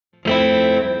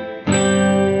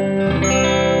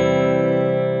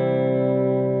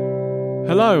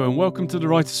Hello and welcome to the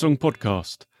Write a Song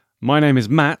podcast. My name is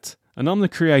Matt and I'm the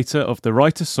creator of the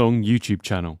Write a Song YouTube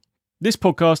channel. This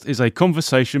podcast is a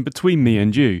conversation between me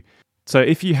and you. So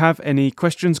if you have any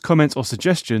questions, comments or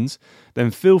suggestions, then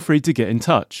feel free to get in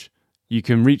touch. You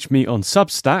can reach me on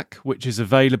Substack, which is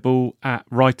available at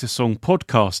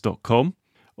writeasongpodcast.com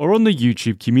or on the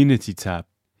YouTube community tab.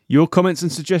 Your comments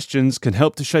and suggestions can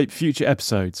help to shape future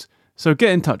episodes, so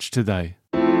get in touch today.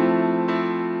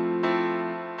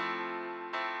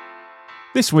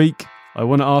 This week, I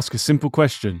want to ask a simple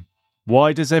question.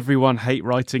 Why does everyone hate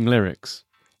writing lyrics?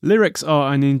 Lyrics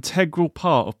are an integral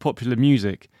part of popular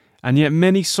music, and yet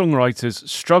many songwriters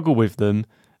struggle with them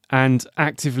and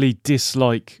actively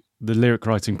dislike the lyric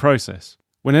writing process.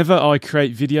 Whenever I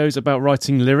create videos about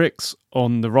writing lyrics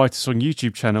on the Write a Song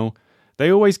YouTube channel,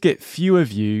 they always get fewer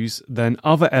views than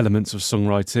other elements of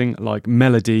songwriting like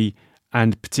melody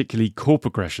and particularly chord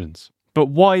progressions. But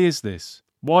why is this?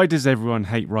 Why does everyone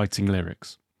hate writing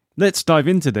lyrics? Let's dive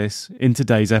into this in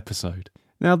today's episode.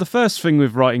 Now, the first thing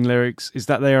with writing lyrics is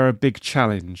that they are a big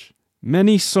challenge.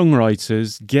 Many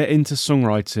songwriters get into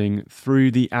songwriting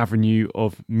through the avenue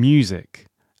of music.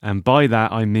 And by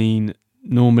that, I mean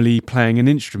normally playing an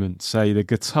instrument, say the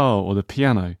guitar or the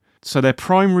piano. So their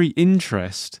primary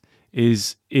interest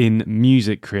is in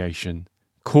music creation,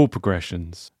 chord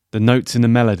progressions, the notes in the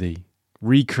melody,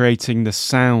 recreating the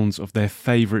sounds of their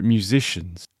favourite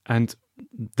musicians. And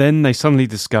then they suddenly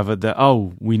discover that,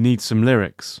 we need some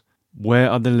lyrics. Where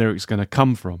are the lyrics going to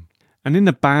come from? And in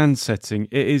the band setting,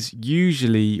 it is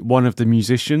usually one of the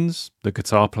musicians, the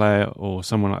guitar player or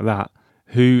someone like that,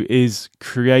 who is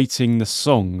creating the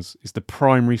songs, is the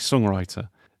primary songwriter.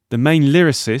 The main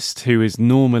lyricist, who is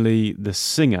normally the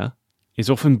singer, is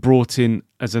often brought in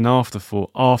as an afterthought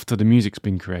after the music's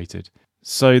been created.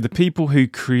 So the people who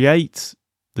create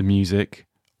the music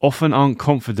often aren't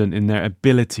confident in their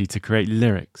ability to create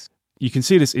lyrics. You can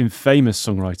see this in famous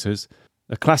songwriters.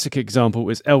 A classic example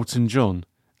is Elton John.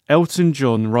 Elton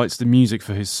John writes the music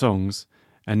for his songs,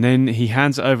 and then he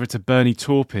hands it over to Bernie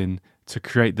Taupin to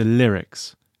create the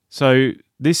lyrics. So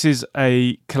this is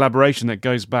a collaboration that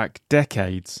goes back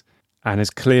decades and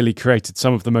has clearly created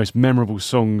some of the most memorable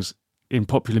songs in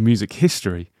popular music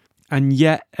history. And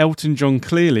yet Elton John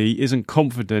clearly isn't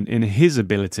confident in his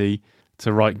ability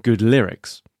to write good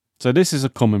lyrics. So this is a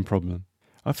common problem.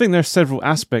 I think there are several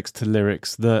aspects to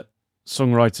lyrics that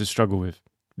songwriters struggle with.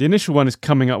 The initial one is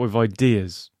coming up with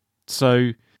ideas.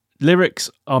 So lyrics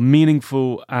are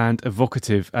meaningful and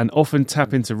evocative and often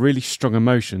tap into really strong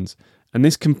emotions, and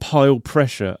this can pile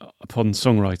pressure upon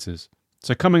songwriters.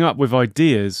 So coming up with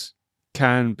ideas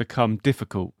can become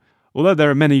difficult. Although there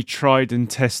are many tried and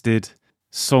tested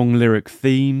song lyric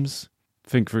themes,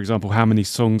 think for example how many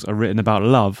songs are written about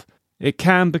love, it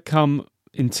can become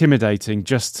intimidating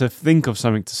just to think of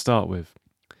something to start with.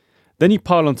 Then you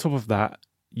pile on top of that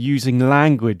using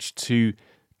language to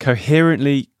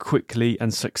coherently, quickly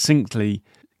and succinctly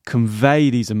convey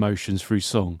these emotions through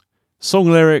song. Song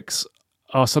lyrics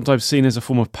are sometimes seen as a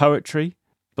form of poetry,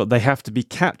 but they have to be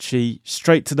catchy,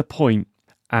 straight to the point,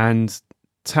 and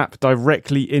tap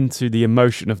directly into the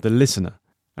emotion of the listener.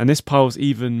 And this piles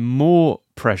even more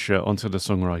pressure onto the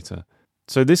songwriter.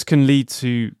 So this can lead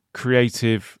to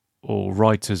creative or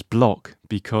writer's block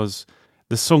because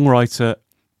the songwriter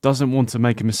doesn't want to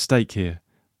make a mistake here.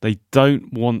 They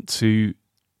don't want to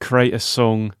create a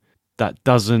song that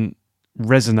doesn't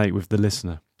resonate with the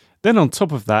listener. Then on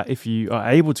top of that, if you are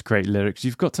able to create lyrics,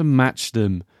 you've got to match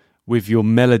them with your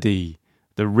melody,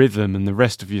 the rhythm and the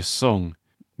rest of your song.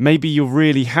 Maybe you're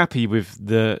really happy with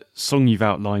the song you've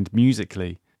outlined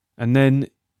musically, and then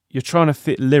you're trying to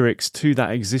fit lyrics to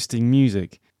that existing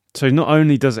music. So not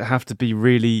only does it have to be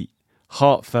really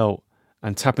heartfelt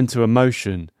and tap into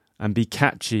emotion and be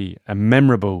catchy and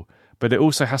memorable, but it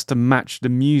also has to match the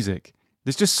music.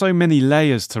 There's just so many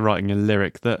layers to writing a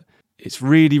lyric that it's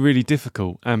really, really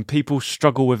difficult, and people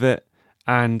struggle with it,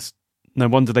 and no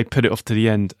wonder they put it off to the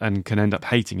end and can end up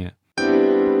hating it.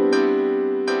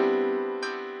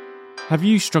 Have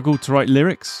you struggled to write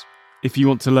lyrics? If you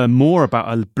want to learn more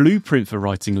about a blueprint for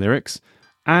writing lyrics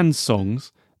and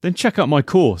songs, then check out my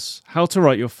course, How to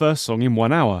Write Your First Song in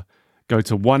 1 Hour. Go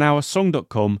to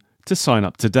onehoursong.com to sign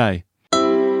up today.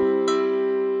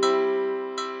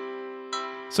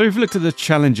 So we've looked at the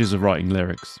challenges of writing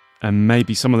lyrics and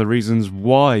maybe some of the reasons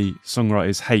why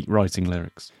songwriters hate writing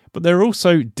lyrics. But there are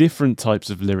also different types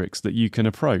of lyrics that you can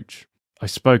approach. I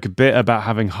spoke a bit about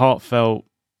having heartfelt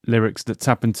lyrics that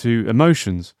tap into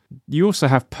emotions. You also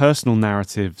have personal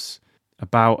narratives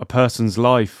about a person's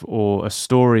life or a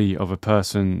story of a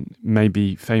person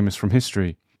maybe famous from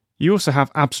history. You also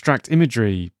have abstract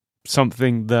imagery,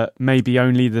 something that maybe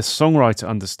only the songwriter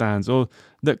understands, or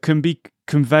that can be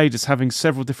conveyed as having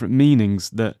several different meanings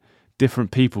that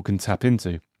different people can tap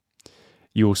into.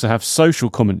 You also have social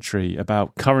commentary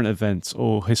about current events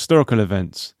or historical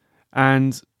events,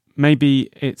 and maybe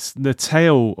it's the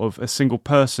tale of a single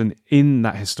person in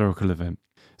that historical event.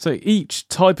 So each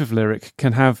type of lyric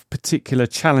can have particular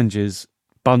challenges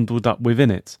bundled up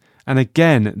within it. And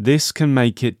again, this can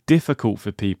make it difficult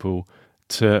for people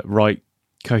to write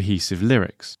cohesive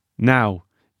lyrics. Now,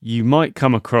 you might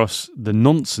come across the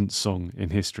nonsense song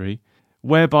in history,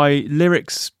 whereby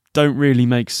lyrics don't really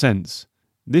make sense.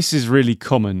 This is really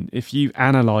common. If you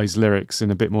analyse lyrics in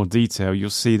a bit more detail,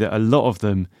 you'll see that a lot of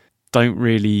them don't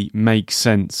really make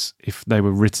sense if they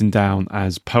were written down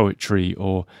as poetry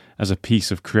or as a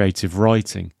piece of creative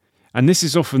writing. And this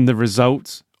is often the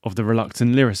result of the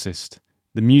reluctant lyricist.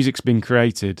 The music's been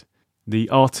created. The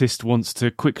artist wants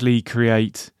to quickly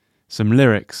create some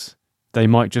lyrics. They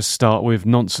might just start with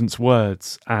nonsense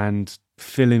words and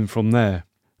fill in from there.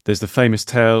 There's the famous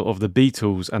tale of the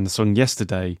Beatles and the song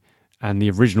Yesterday, and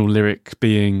the original lyric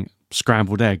being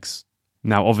scrambled eggs.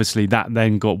 Now, obviously, that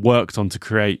then got worked on to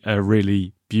create a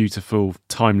really beautiful,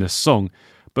 timeless song,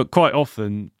 but quite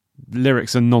often,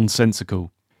 lyrics are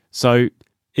nonsensical. So,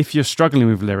 if you're struggling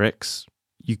with lyrics,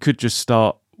 you could just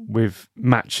start with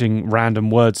matching random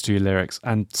words to your lyrics,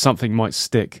 and something might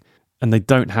stick, and they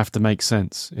don't have to make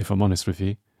sense, if I'm honest with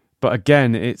you. But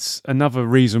again, it's another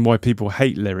reason why people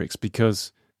hate lyrics,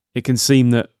 because it can seem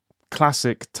that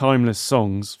classic, timeless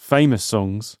songs, famous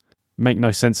songs, make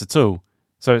no sense at all.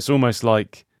 So it's almost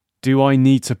like, do I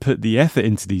need to put the effort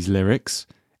into these lyrics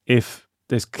if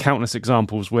there's countless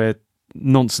examples where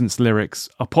nonsense lyrics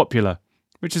are popular?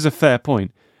 Which is a fair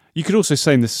point. You could also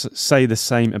say the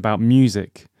same about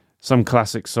music. Some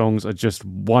classic songs are just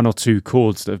one or two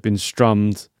chords that have been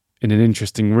strummed in an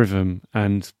interesting rhythm,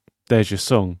 and there's your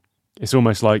song. It's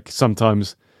almost like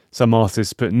sometimes some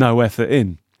artists put no effort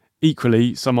in.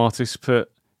 Equally, some artists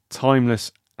put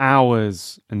timeless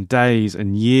hours and days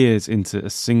and years into a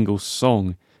single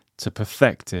song to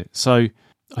perfect it. So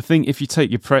I think if you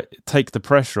take the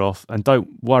pressure off and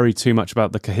don't worry too much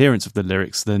about the coherence of the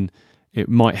lyrics, then it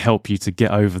might help you to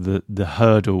get over the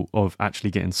hurdle of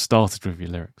actually getting started with your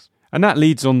lyrics. And that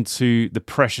leads on to the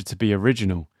pressure to be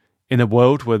original. In a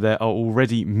world where there are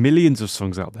already millions of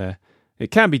songs out there,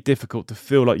 it can be difficult to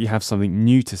feel like you have something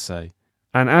new to say.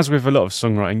 And as with a lot of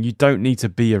songwriting, you don't need to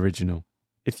be original.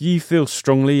 If you feel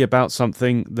strongly about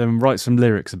something, then write some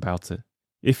lyrics about it.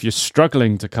 If you're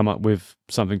struggling to come up with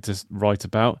something to write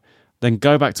about, then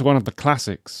go back to one of the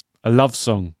classics. A love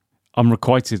song,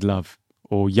 Unrequited Love,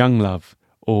 or Young Love,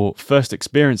 or First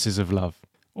Experiences of Love,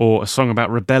 or a song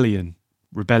about rebelling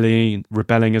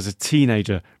as a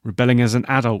teenager, rebelling as an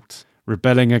adult,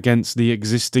 rebelling against the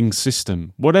existing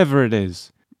system. Whatever it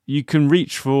is, you can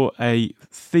reach for a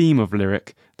theme of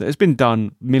lyric that has been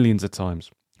done millions of times.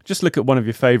 Just look at one of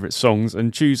your favourite songs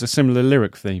and choose a similar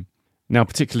lyric theme. Now,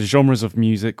 particular genres of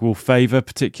music will favour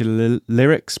particular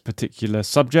lyrics, particular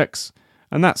subjects,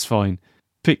 and that's fine.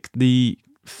 Pick the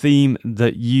theme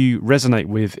that you resonate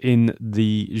with in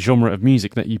the genre of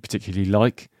music that you particularly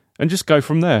like, and just go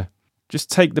from there. Just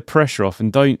take the pressure off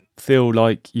and don't feel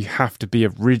like you have to be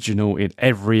original in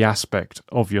every aspect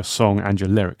of your song and your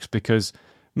lyrics, because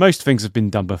most things have been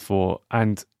done before,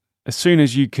 and as soon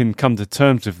as you can come to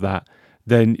terms with that,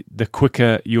 then the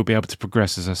quicker you'll be able to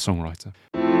progress as a songwriter.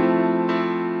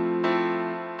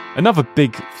 Another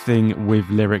big thing with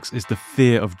lyrics is the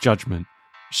fear of judgment.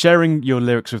 Sharing your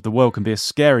lyrics with the world can be a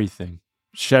scary thing.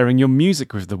 Sharing your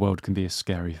music with the world can be a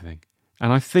scary thing.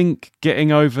 And I think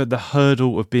getting over the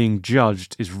hurdle of being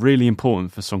judged is really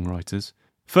important for songwriters.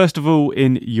 First of all,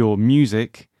 in your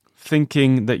music,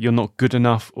 thinking that you're not good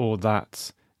enough or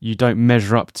that you don't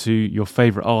measure up to your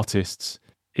favourite artists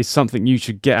is something you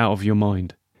should get out of your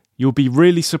mind. You'll be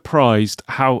really surprised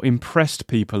how impressed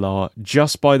people are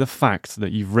just by the fact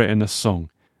that you've written a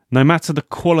song. No matter the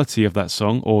quality of that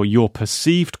song or your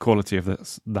perceived quality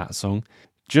of that song,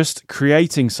 just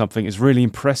creating something is really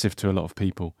impressive to a lot of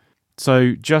people.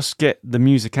 So just get the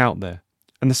music out there.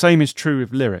 And the same is true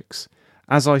with lyrics.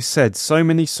 As I said, so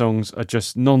many songs are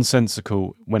just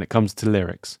nonsensical when it comes to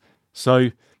lyrics.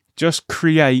 So just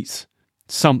create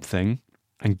something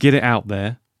and get it out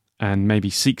there and maybe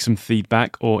seek some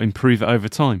feedback or improve it over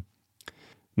time.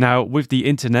 Now, with the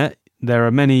internet, there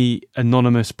are many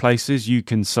anonymous places you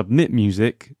can submit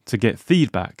music to get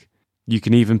feedback. You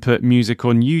can even put music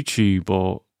on YouTube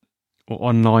or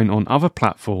online on other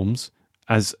platforms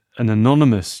as an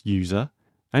anonymous user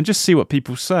and just see what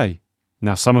people say.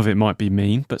 Now, some of it might be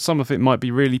mean, but some of it might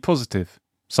be really positive.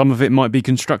 Some of it might be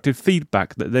constructive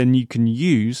feedback that then you can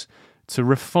use to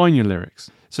refine your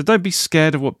lyrics. So don't be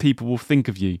scared of what people will think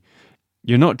of you.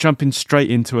 You're not jumping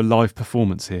straight into a live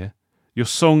performance here. Your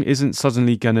song isn't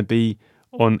suddenly going to be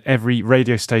on every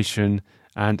radio station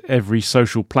and every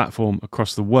social platform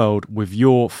across the world with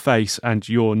your face and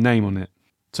your name on it.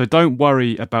 So don't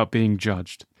worry about being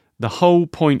judged. The whole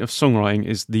point of songwriting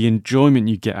is the enjoyment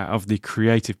you get out of the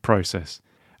creative process.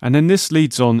 And then this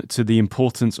leads on to the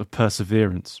importance of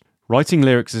perseverance. Writing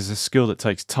lyrics is a skill that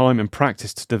takes time and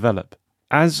practice to develop.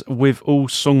 As with all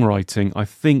songwriting, I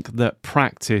think that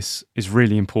practice is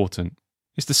really important.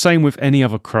 It's the same with any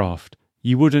other craft.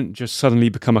 You wouldn't just suddenly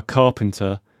become a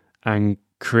carpenter and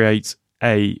create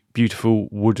a beautiful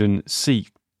wooden seat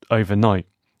overnight.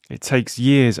 It takes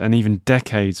years and even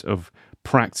decades of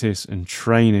practice and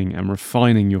training and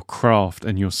refining your craft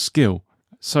and your skill.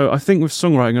 So I think with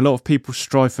songwriting, a lot of people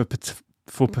strive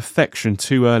for perfection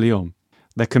too early on.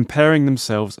 They're comparing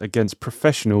themselves against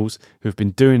professionals who've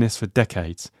been doing this for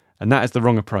decades, and that is the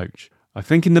wrong approach. I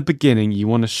think in the beginning, you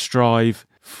want to strive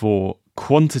for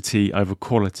quantity over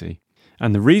quality.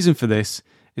 And the reason for this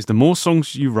is the more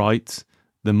songs you write,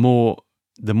 the more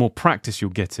practice you'll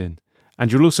get in.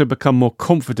 And you'll also become more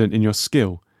confident in your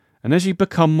skill. And as you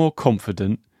become more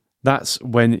confident, that's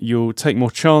when you'll take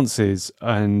more chances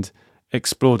and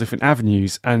explore different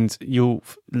avenues, and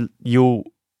you'll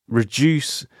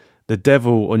reduce the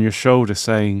devil on your shoulder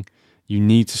saying you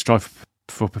need to strive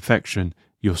for perfection.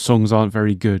 Your songs aren't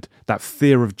very good. That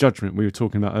fear of judgment we were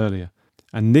talking about earlier.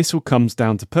 And this all comes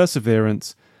down to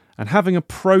perseverance and having a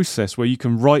process where you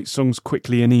can write songs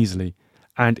quickly and easily.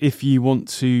 And if you want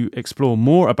to explore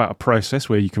more about a process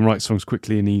where you can write songs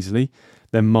quickly and easily,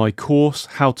 then my course,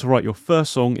 How to Write Your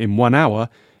First Song in 1 Hour,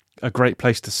 a great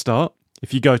place to start.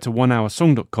 If you go to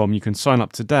onehoursong.com, you can sign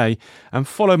up today and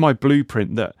follow my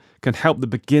blueprint that can help the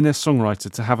beginner songwriter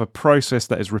to have a process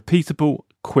that is repeatable,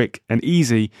 quick and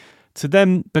easy to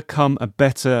then become a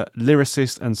better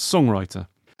lyricist and songwriter.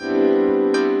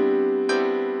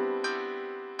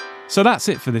 So that's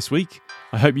it for this week.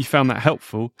 I hope you found that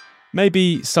helpful.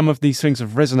 Maybe some of these things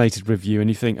have resonated with you and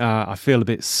you think, I feel a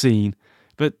bit seen.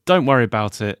 But don't worry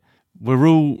about it. We're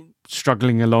all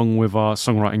struggling along with our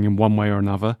songwriting in one way or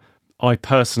another. I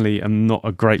personally am not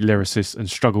a great lyricist and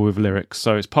struggle with lyrics,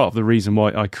 so it's part of the reason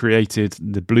why I created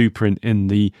the blueprint in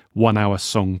the 1 Hour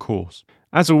Song course.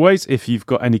 As always, if you've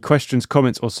got any questions,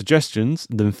 comments or suggestions,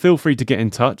 then feel free to get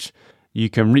in touch. You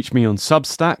can reach me on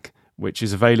Substack, which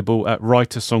is available at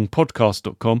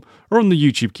writersongpodcast.com or on the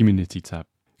YouTube community tab.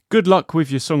 Good luck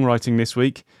with your songwriting this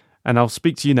week, and I'll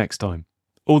speak to you next time.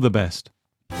 All the best.